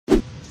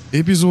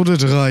Episode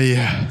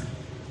 3.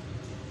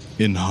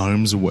 In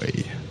Harm's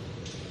Way.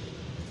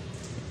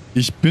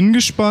 Ich bin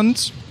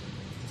gespannt.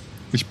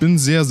 Ich bin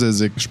sehr, sehr,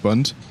 sehr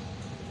gespannt,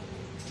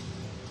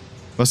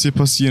 was hier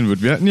passieren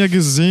wird. Wir hatten ja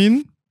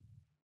gesehen,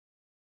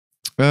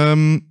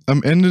 am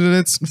Ende der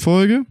letzten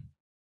Folge,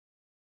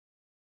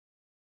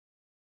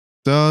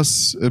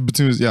 dass,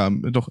 beziehungsweise, ja,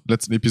 doch,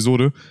 letzten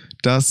Episode,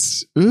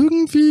 dass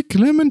irgendwie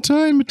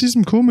Clementine mit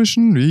diesem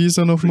komischen, wie hieß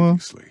er nochmal?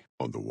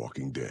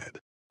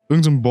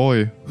 Irgend so ein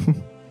Boy.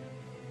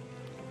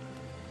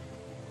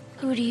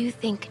 Who do you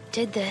think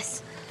did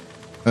this?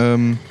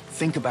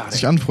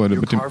 Sich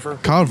anfreundet mit dem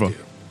Carver.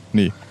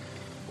 Nee.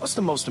 What's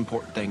the most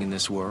important thing in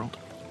this world?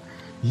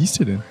 Wie hieß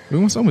der denn?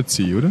 Irgendwas auch mit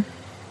C, oder?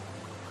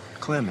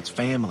 Clem, it's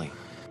family.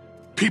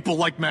 People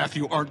like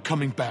Matthew aren't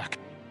coming back.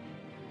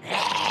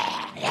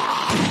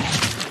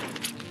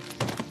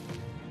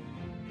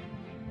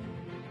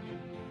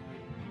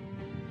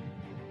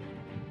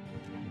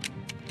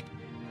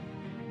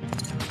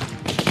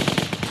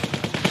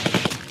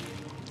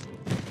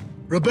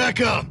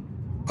 Rebecca,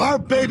 our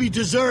baby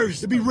deserves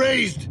to be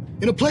raised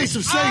in a place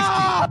of safety.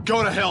 Ah!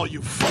 Go to hell,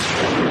 you fuck.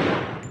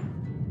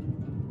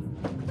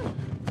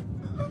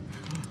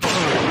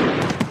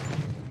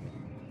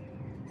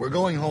 We're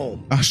going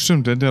home. Ach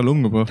stimmt, der hat alle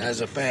umgebracht.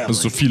 As a family.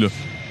 Das sind so viele.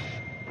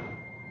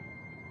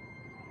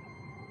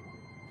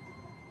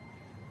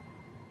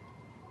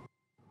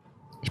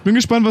 Ich bin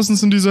gespannt, was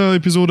uns in dieser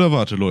Episode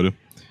erwartet, Leute.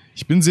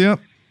 Ich bin sehr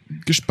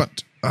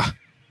gespannt. Ach,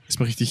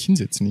 erstmal richtig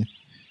hinsetzen hier.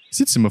 Ich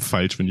sitze immer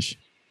falsch, wenn ich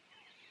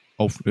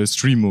auf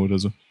streame oder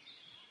so.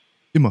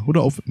 Immer,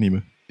 oder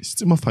aufnehme. Ich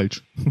sitze immer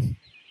falsch.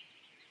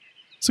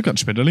 Hast du gerade einen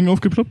Schmetterling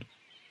aufgeploppt?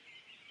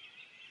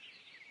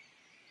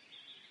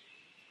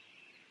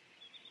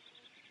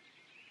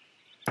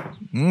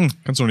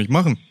 Kannst du doch nicht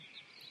machen.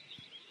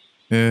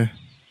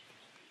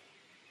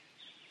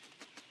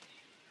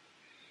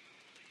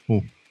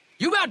 Oh.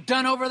 You about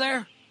done over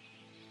there?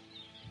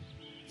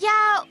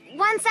 Yeah,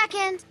 1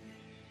 second.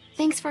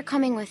 Thanks for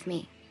coming with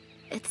me.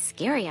 It's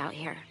scary out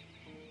here.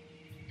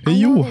 Hey,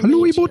 yo,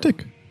 hallo,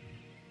 Ibotek.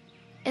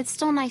 It's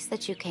still nice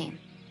that you came.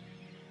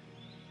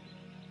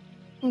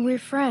 We're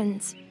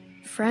friends.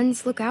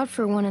 Friends look out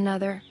for one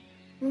another.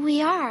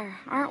 We are,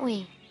 aren't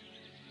we?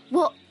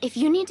 Well, if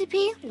you need to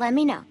pee, let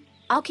me know.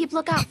 I'll keep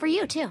lookout for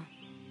you, too.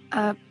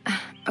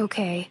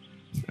 Okay.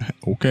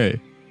 Okay.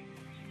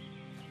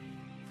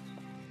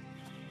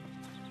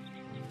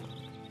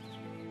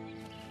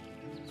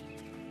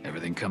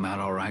 Everything come out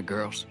all right,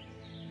 girls?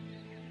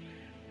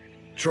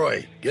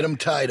 Troy, get him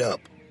tied up.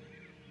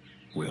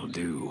 Will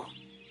do.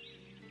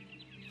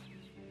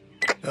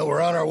 Well,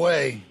 we're on our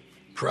way.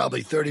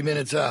 Probably 30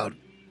 minutes out.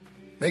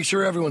 Make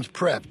sure everyone's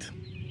prepped.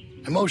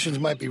 Emotions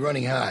might be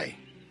running high.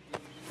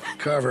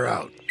 Carver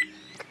out.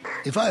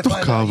 If I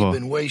find out you've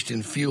been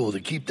wasting fuel to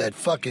keep that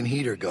fucking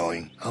heater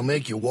going, I'll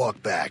make you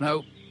walk back.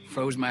 Nope.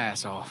 Froze my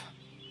ass off.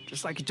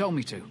 Just like you told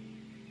me to.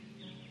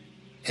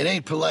 It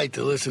ain't polite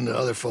to listen to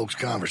other folks'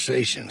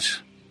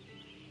 conversations.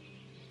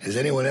 Has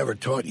anyone ever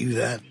taught you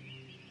that?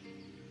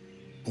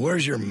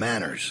 Where's your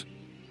manners?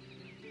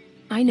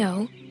 I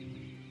know.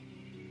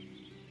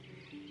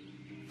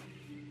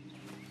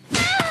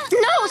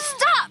 No,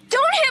 stop!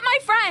 Don't hit my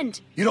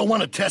friend! You don't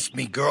want to test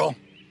me, girl.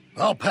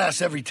 I'll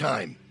pass every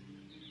time.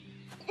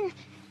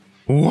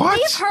 What?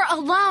 Leave her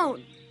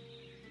alone!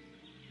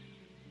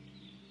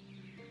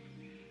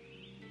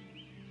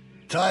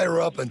 Tie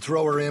her up and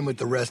throw her in with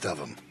the rest of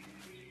them.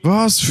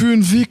 Was für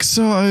ein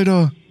Wichser,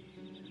 Alter.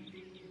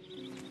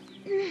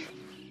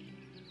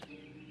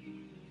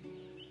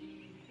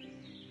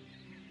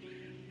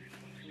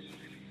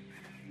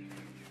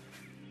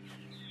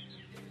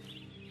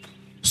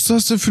 Was ist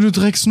das denn für eine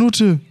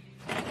Drecksnutte?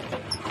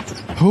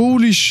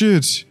 Holy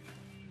shit.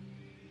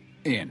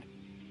 Ian.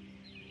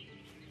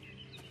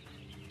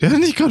 Der hat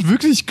nicht gerade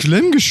wirklich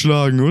Clem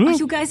geschlagen, oder? Are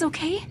you guys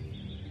okay?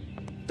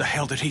 The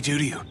hell did he do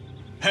to you?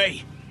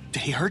 Hey,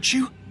 did he hurt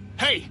you?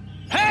 Hey!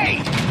 Hey!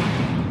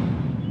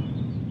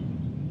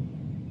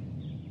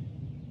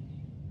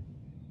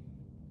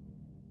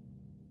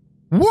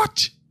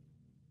 What?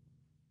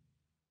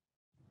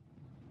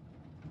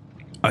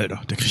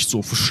 Alter, der kriegt so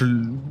auf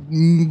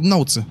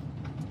Schnauze.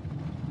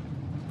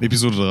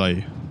 Episode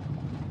 3.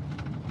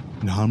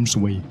 In Harm's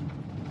Way.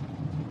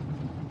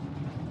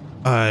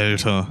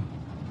 Alter.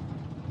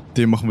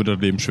 Dem machen wir das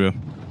Leben schwer.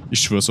 Ich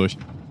schwör's euch.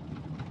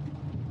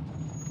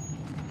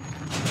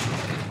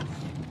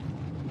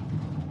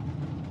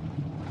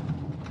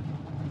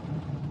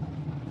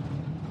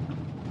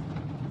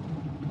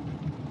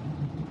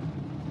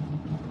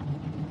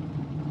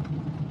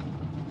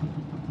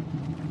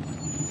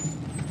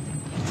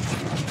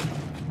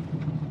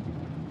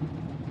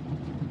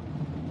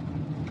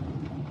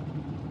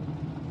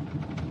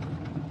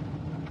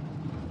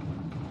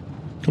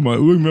 Kann mal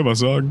irgendwer was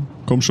sagen?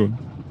 Komm schon.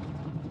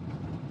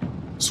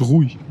 So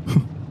ruhig.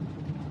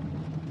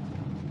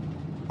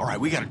 All right,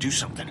 we gotta do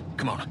something.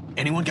 Come on.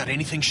 Anyone got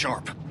anything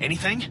sharp?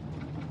 Anything?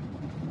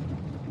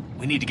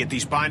 We need to get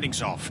these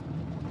bindings off.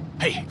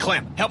 Hey,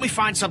 Clem, help me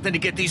find something to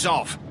get these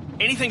off.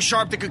 Anything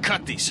sharp that could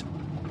cut these.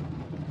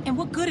 And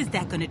what good is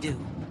that gonna do?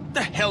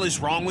 The hell is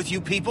wrong with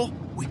you people?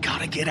 We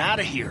gotta get out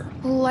of here.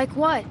 Like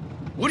what?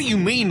 What do you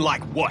mean,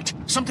 like what?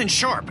 Something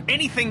sharp,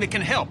 anything that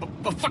can help.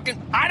 A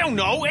fucking, I don't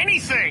know,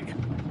 anything!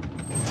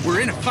 We're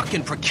in a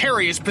fucking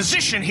precarious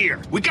position here.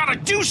 We gotta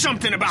do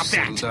something about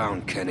that! Settle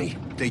down, Kenny.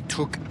 They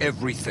took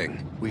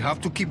everything. We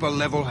have to keep a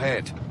level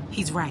head.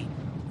 He's right.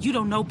 You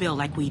don't know Bill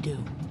like we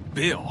do.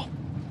 Bill?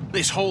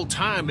 This whole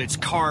time it's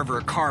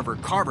Carver, Carver,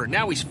 Carver.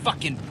 Now he's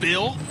fucking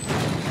Bill?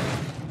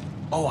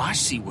 Oh, I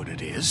see what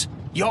it is.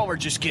 Y'all are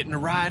just getting a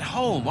ride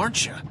home,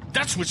 aren't you?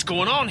 That's what's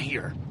going on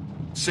here.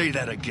 Say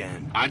that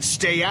again. I'd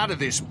stay out of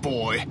this,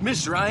 boy.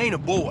 Mister, I ain't a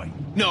boy.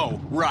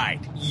 No, right.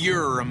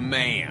 You're a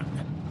man.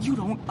 You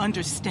don't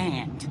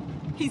understand.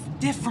 He's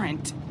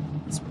different.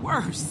 It's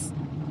worse.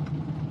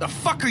 The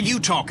fuck are you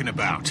talking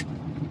about?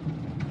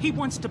 He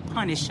wants to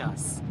punish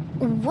us.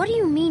 What do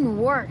you mean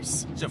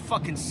worse? He's a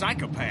fucking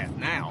psychopath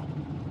now.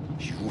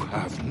 You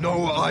have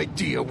no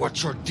idea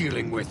what you're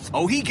dealing with.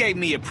 Oh, he gave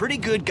me a pretty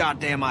good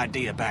goddamn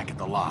idea back at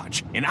the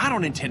lodge. And I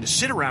don't intend to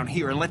sit around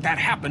here and let that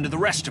happen to the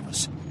rest of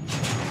us.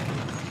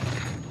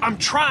 I'm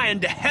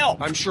trying to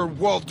help. I'm sure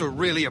Walter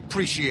really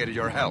appreciated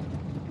your help.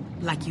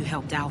 Like you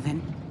helped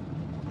Alvin.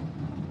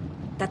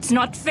 That's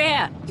not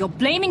fair. You're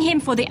blaming him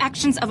for the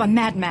actions of a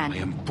madman. I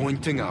am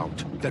pointing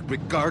out that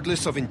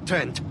regardless of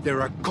intent,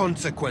 there are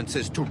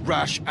consequences to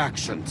rash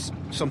actions.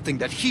 Something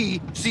that he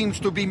seems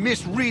to be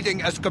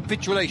misreading as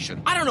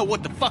capitulation. I don't know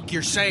what the fuck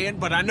you're saying,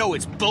 but I know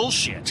it's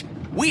bullshit.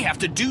 We have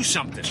to do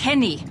something.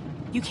 Kenny.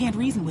 You can't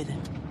reason with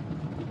him.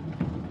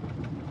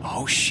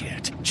 Oh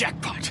shit.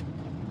 Jackpot.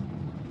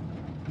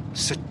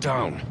 Sit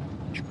down.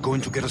 You're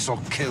going to get us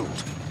all killed.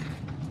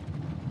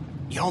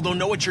 Y'all don't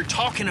know what you're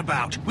talking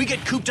about. We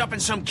get cooped up in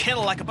some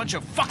kennel like a bunch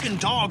of fucking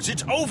dogs,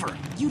 it's over.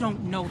 You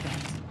don't know that.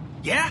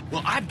 Yeah?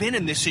 Well, I've been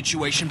in this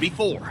situation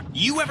before.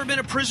 You ever been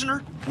a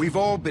prisoner? We've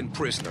all been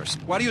prisoners.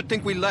 Why do you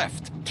think we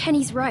left?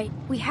 Kenny's right.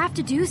 We have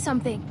to do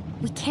something.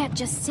 We can't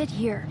just sit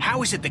here.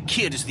 How is it the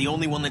kid is the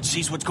only one that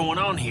sees what's going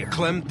on here?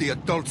 Clem, the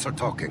adults are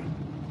talking.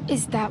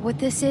 Is that what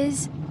this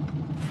is?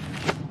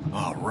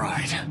 All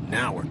right,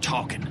 now we're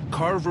talking.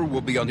 Carver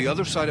will be on the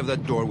other side of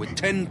that door with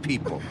 10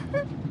 people.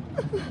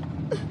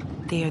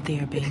 There,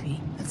 baby.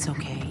 It's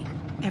okay.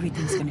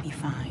 Everything's gonna be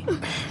fine.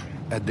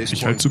 At this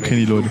Ich point, halt zu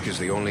Kenny, Leute. Luke is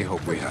the only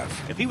hope we have.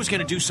 If he was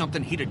gonna do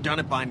something, he'd have done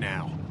it by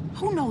now.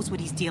 Who knows what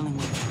he's dealing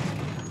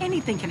with?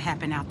 Anything can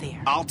happen out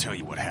there. I'll tell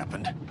you what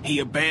happened. He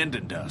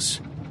abandoned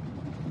us.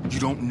 You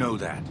don't know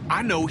that.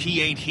 I know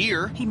he ain't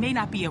here. He may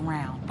not be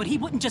around, but he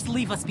wouldn't just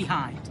leave us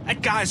behind.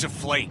 That guy's a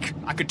flake.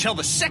 I could tell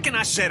the second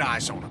I set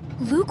eyes on him.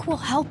 Luke will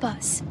help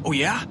us. Oh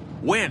yeah?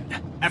 When?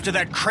 After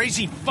that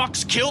crazy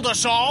fuck's killed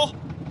us all?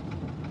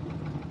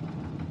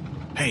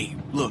 Hey,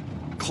 look,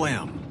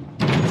 Clem.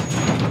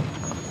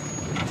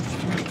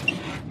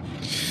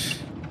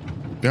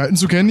 Wir halten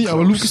zu Kenny,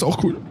 aber Luke ist auch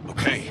cool.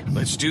 Okay,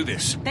 let's do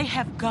this. They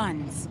have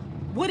guns.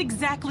 What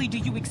exactly do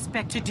you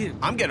expect to do?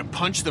 I'm gonna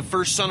punch the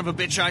first son of a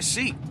bitch I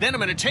see. Then I'm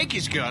gonna take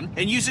his gun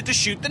and use it to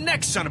shoot the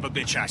next son of a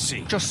bitch I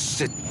see. Just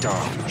sit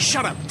down.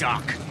 Shut up,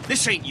 Doc.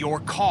 This ain't your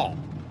call.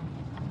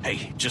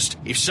 Hey, just,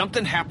 if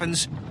something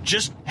happens,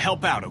 just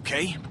help out,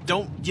 okay?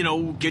 Don't, you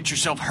know, get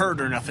yourself hurt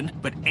or nothing,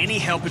 but any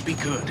help would be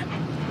good.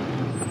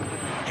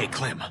 Hey,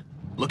 Clem,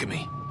 look at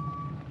me.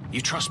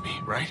 You trust me,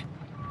 right?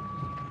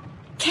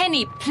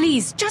 Kenny,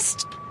 please,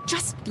 just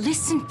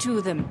listen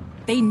to them.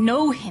 They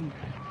know him,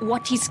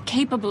 what he's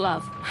capable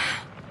of.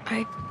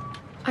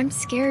 I'm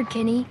scared,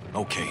 Kenny.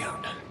 Okay,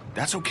 hon.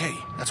 That's okay.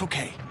 That's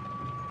okay.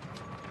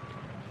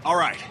 All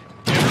right.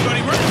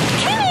 Everybody ready?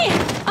 Kenny!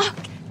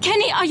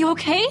 Kenny, are you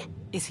okay?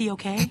 Is he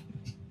okay?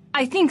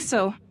 I think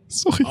so.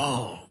 Sorry.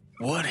 Oh,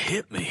 what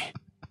hit me?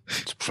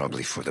 It's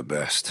probably for the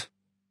best.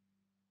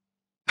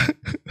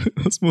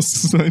 Das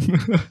musste sein.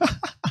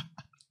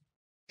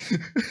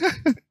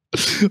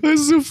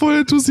 Weißt du, voll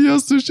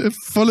enthusiastisch,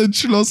 voll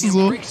entschlossen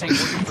so.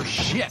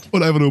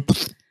 Und einfach nur.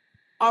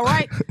 All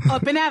right,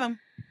 up and at him.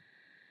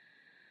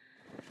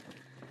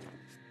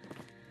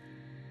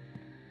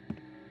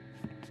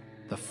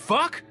 The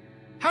fuck?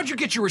 How'd you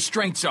get your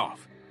restraints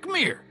off? Come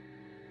here.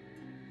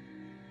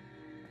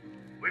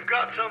 We've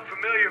got some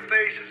familiar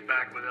faces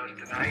back with us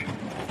tonight.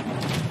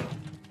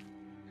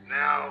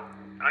 Now,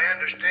 I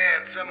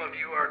understand some of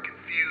you are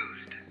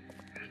confused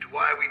as to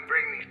why we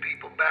bring these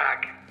people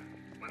back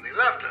when they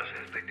left us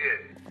as they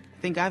did.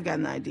 Think I've got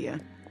an idea.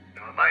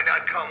 Now, it might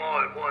not come all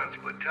at once,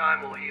 but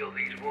time will heal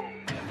these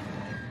wounds.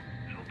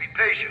 So be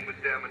patient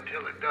with them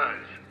until it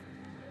does.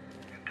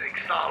 And take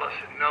solace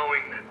in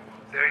knowing that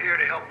they're here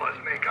to help us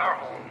make our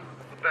home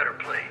a better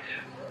place.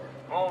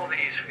 All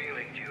these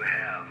feelings you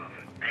have of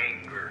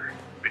anger,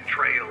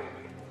 betrayal,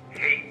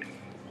 hate,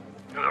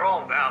 they're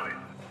all valid.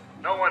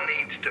 No one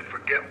needs to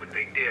forget what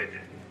they did.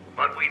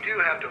 But we do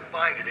have to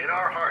find it in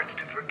our hearts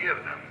to forgive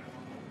them.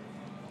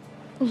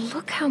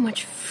 Look how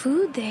much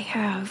food they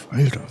have.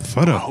 Alter, I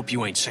Vater. hope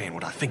you ain't saying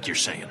what I think you're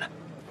saying.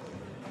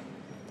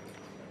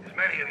 As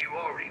many of you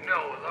already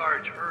know, a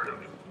large herd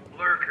of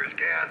lurkers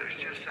gathers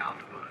just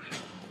south of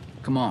us.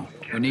 Come on,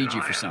 we need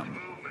you for something.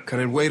 Can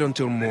it wait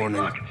until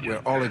morning?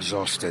 We're all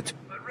exhausted.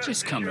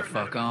 Just come the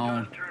fuck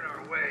on.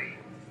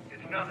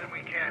 It's nothing we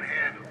can't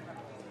handle.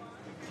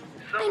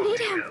 I need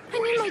him. I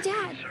need my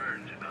dad.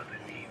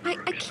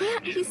 I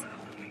can't.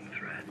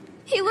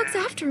 He looks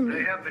after me.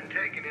 They have been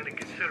taken into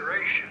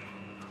consideration.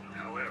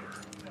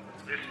 However,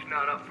 this is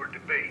not up for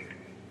debate.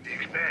 The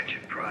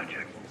expansion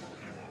project will move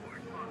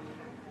forward.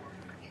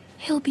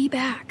 He'll be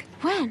back.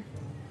 When?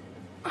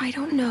 I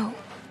don't know,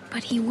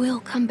 but he will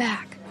come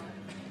back.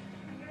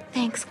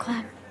 Thanks,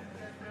 Clem.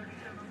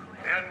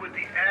 And with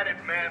the added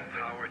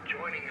manpower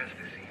joining us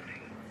this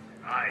evening,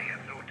 I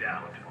have no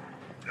doubt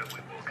that we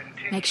will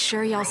continue. Make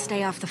sure y'all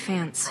stay off the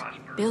fence.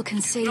 Bill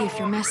can see if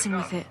you're messing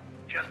with it.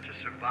 Just to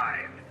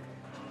survive.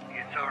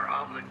 It's our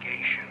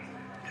obligation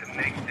to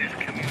make this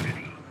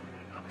community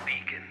a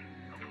beacon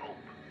of hope.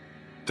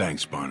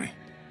 Thanks, Barney.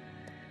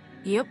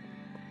 Yep.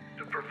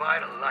 To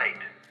provide a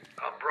light,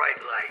 a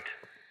bright light,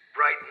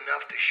 bright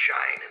enough to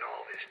shine in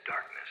all this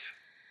darkness.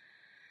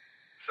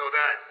 So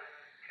that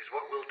is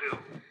what we'll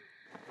do.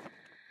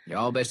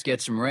 Y'all best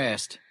get some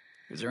rest,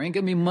 because there ain't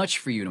gonna be much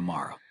for you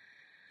tomorrow.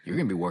 You're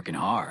gonna be working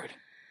hard.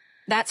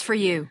 That's for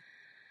you.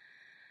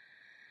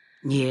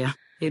 Yeah,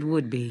 it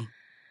would be.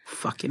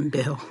 Fucking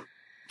Bill.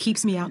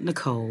 Keeps me out in the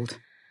cold,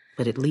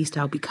 but at least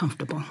I'll be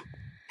comfortable.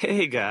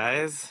 Hey,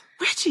 guys.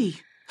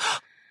 Reggie!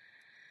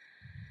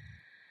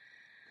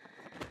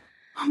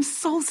 I'm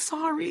so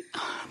sorry.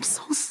 I'm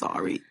so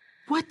sorry.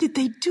 What did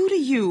they do to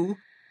you?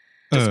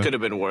 This could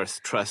have been worse,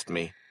 trust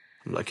me.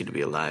 I'm lucky to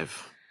be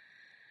alive.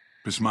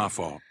 It's my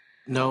fault.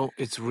 No,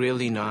 it's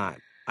really not.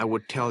 I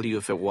would tell you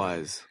if it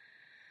was.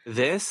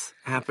 This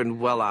happened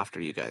well after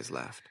you guys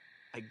left.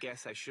 I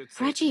guess I should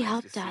say Reggie it's nice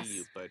helped to us see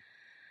you, but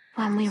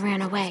when we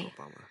ran away.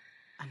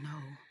 I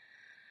know.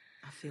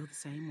 I feel the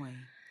same way.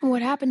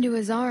 What happened to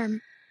his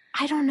arm?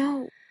 I don't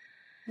know.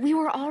 We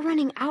were all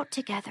running out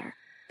together,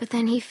 but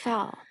then he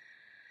fell.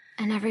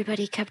 And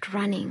everybody kept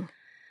running.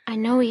 I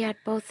know he had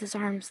both his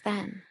arms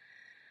then.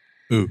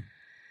 Ooh.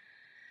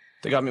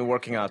 They got me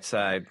working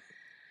outside.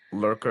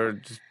 Lurker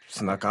just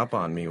snuck up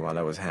on me while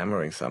I was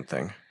hammering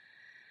something.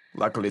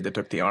 Luckily, they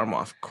took the arm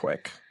off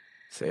quick.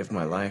 Saved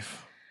my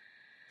life.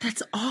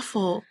 That's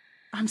awful.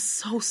 I'm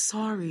so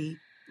sorry.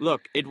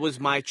 Look, it was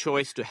my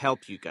choice to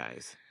help you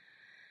guys.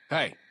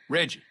 Hey,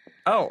 Reggie.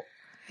 Oh,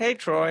 hey,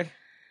 Troy.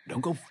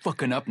 Don't go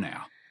fucking up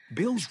now.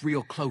 Bill's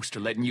real close to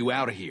letting you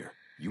out of here.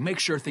 You make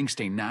sure things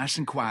stay nice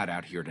and quiet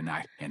out here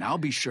tonight, and I'll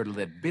be sure to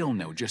let Bill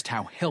know just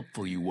how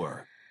helpful you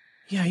were.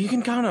 Yeah, you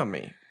can count on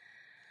me.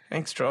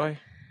 Thanks, Troy.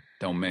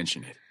 Don't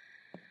mention it.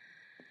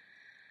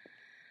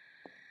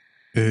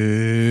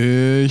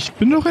 Ich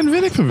bin noch ein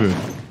wenig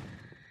verwirrt.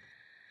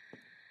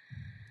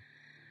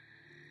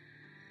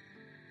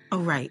 Oh,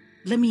 right.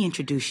 Let me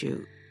introduce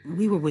you.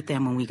 We were with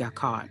them when we got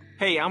caught.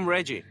 Hey, I'm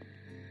Reggie.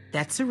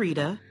 That's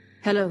Sarita.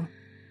 Hello.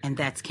 And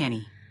that's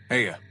Kenny.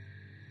 Hey,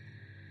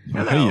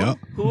 Hello. Hey,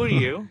 Who are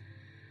you?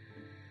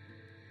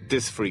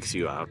 This freaks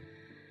you out.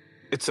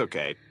 It's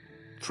okay.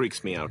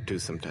 Freaks me out too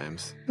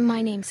sometimes.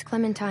 My name's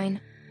Clementine.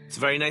 It's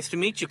very nice to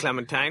meet you,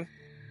 Clementine.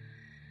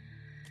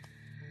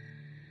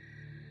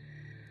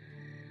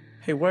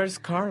 Hey, where's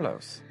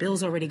Carlos?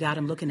 Bill's already got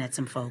him looking at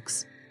some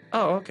folks.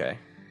 Oh, okay.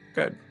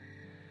 Good.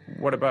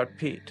 What about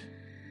Pete?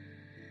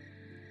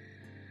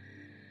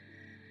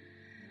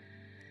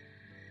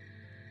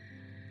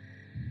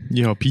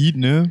 Ja, Pete,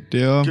 ne?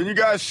 Der... Can you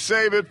guys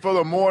save it for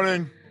the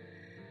morning?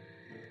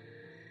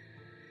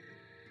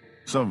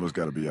 Some of us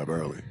gotta be up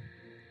early.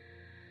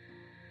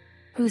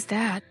 Who's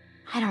that?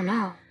 I don't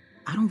know.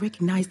 I don't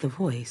recognize the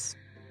voice.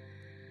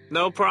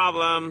 No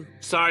problem.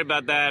 Sorry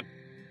about that.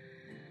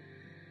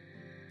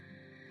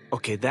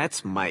 Okay,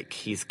 that's Mike.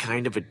 He's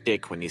kind of a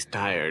dick when he's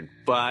tired,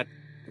 but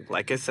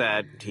like I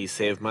said, he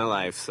saved my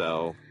life,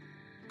 so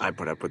I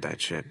put up with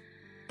that shit.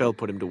 Bill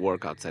put him to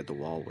work outside the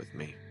wall with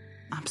me.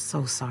 I'm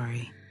so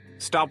sorry.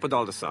 Stop with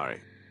all the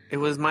sorry. It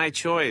was my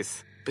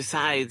choice.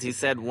 Besides, he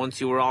said once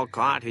you were all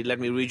caught, he'd let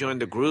me rejoin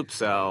the group,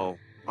 so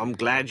I'm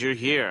glad you're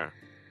here.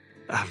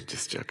 I'm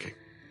just joking.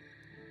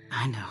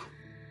 I know.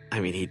 I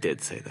mean, he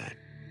did say that,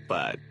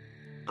 but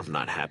I'm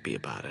not happy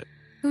about it.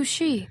 Who's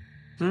she?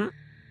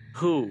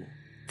 Who?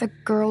 The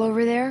girl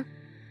over there?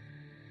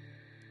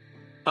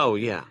 Oh,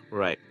 yeah,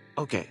 right.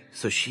 Okay,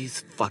 so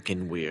she's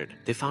fucking weird.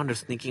 They found her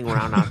sneaking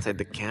around outside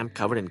the camp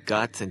covered in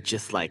guts and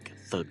just, like,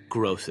 the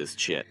grossest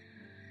shit.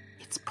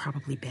 It's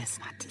probably best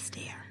not to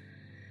stare.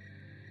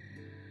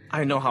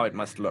 I know how it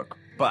must look,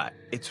 but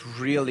it's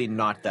really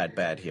not that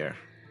bad here.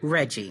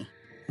 Reggie.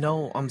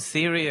 No, I'm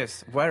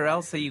serious. Where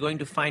else are you going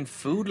to find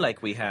food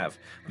like we have?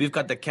 We've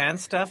got the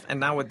canned stuff, and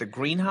now with the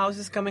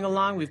greenhouses coming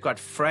along, we've got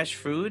fresh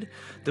food.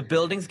 The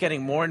building's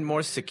getting more and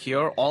more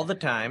secure all the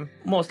time,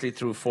 mostly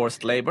through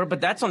forced labor,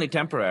 but that's only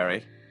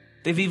temporary.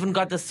 They've even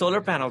got the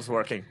solar panels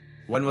working.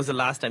 When was the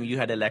last time you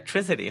had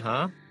electricity,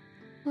 huh?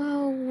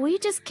 Well, we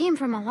just came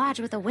from a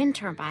lodge with a wind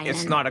turbine.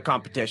 It's not a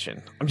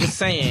competition. I'm just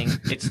saying,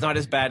 it's not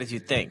as bad as you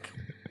think.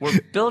 We're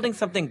building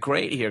something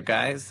great here,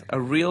 guys. A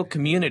real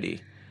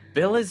community.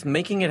 Bill is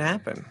making it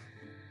happen.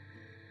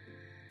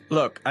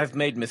 Look, I've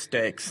made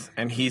mistakes,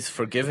 and he's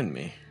forgiven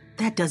me.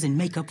 That doesn't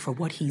make up for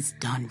what he's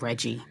done,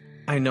 Reggie.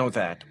 I know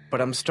that, but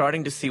I'm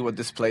starting to see what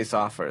this place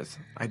offers.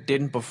 I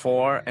didn't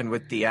before, and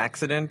with the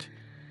accident,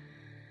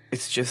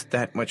 it's just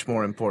that much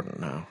more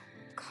important now.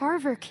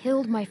 Carver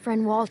killed my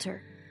friend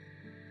Walter.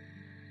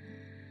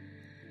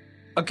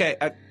 Okay,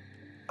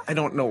 I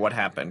don't know what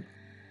happened,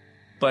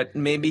 but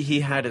maybe he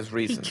had his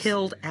reasons. He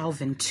killed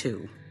Alvin,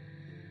 too.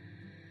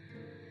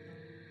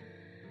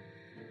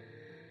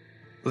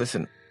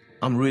 Listen,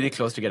 I'm really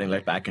close to getting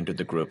let back into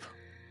the group.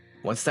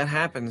 Once that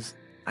happens,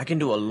 I can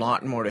do a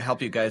lot more to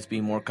help you guys be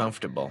more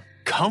comfortable.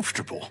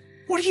 Comfortable?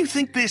 What do you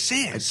think this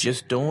is? I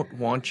just don't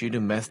want you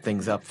to mess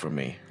things up for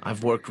me.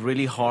 I've worked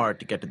really hard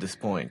to get to this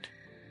point.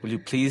 Will you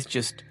please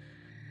just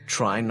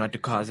try not to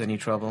cause any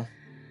trouble?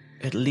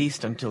 At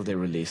least until they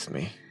release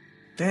me.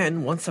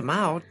 Then, once I'm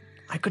out,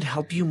 I could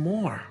help you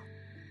more.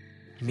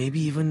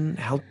 Maybe even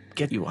help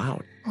get you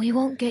out. We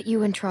won't get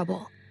you in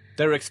trouble.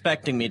 They're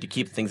expecting me to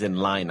keep things in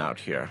line out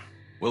here.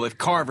 Well, if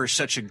Carver's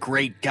such a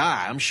great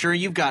guy, I'm sure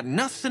you've got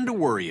nothing to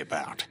worry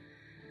about.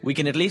 We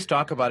can at least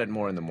talk about it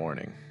more in the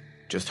morning.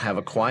 Just have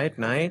a quiet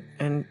night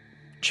and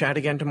chat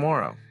again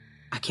tomorrow.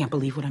 I can't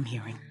believe what I'm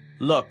hearing.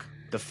 Look,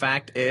 the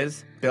fact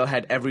is, Bill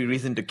had every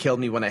reason to kill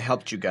me when I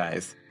helped you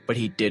guys, but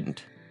he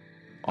didn't.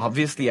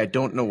 Obviously, I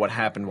don't know what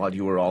happened while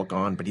you were all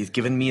gone, but he's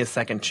given me a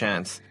second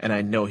chance, and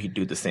I know he'd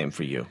do the same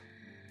for you.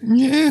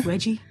 Yeah.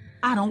 Reggie,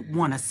 I don't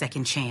want a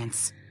second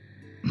chance.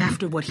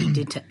 After what he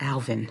did to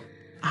Alvin,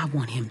 I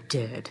want him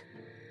dead.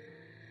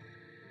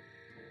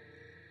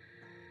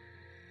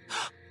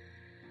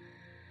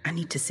 I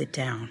need to sit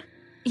down.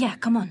 Yeah,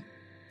 come on.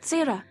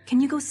 Sarah, can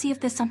you go see if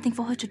there's something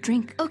for her to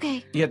drink?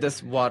 Okay. Yeah,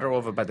 there's water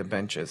over by the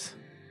benches.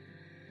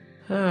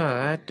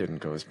 That didn't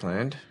go as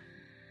planned.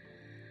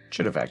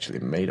 Should have actually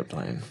made a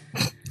plan.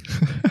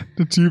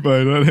 Der Typ,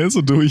 Alter, der ist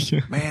so durch.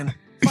 Man,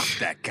 fuck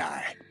that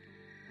guy.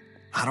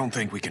 I don't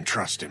think we can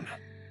trust him.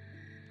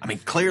 I mean,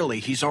 clearly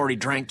he's already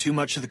drank too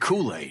much of the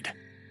Kool-Aid.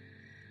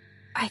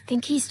 I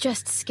think he's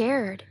just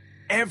scared.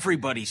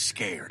 Everybody's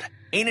scared.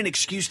 Ain't an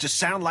excuse to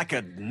sound like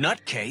a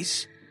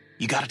nutcase.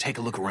 You gotta take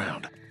a look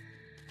around.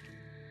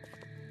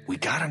 We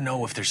gotta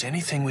know if there's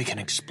anything we can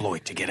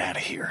exploit to get out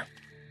of here.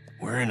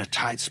 We're in a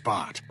tight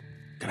spot.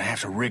 Gonna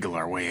have to wriggle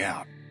our way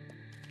out.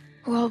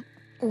 Well,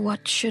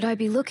 what should I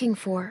be looking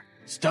for?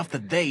 Stuff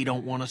that they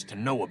don't want us to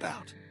know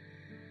about.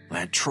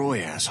 That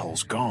Troy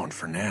asshole's gone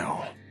for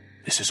now.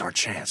 This is our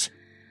chance.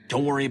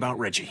 Don't worry about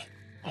Reggie.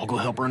 I'll go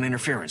help run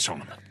interference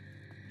on him.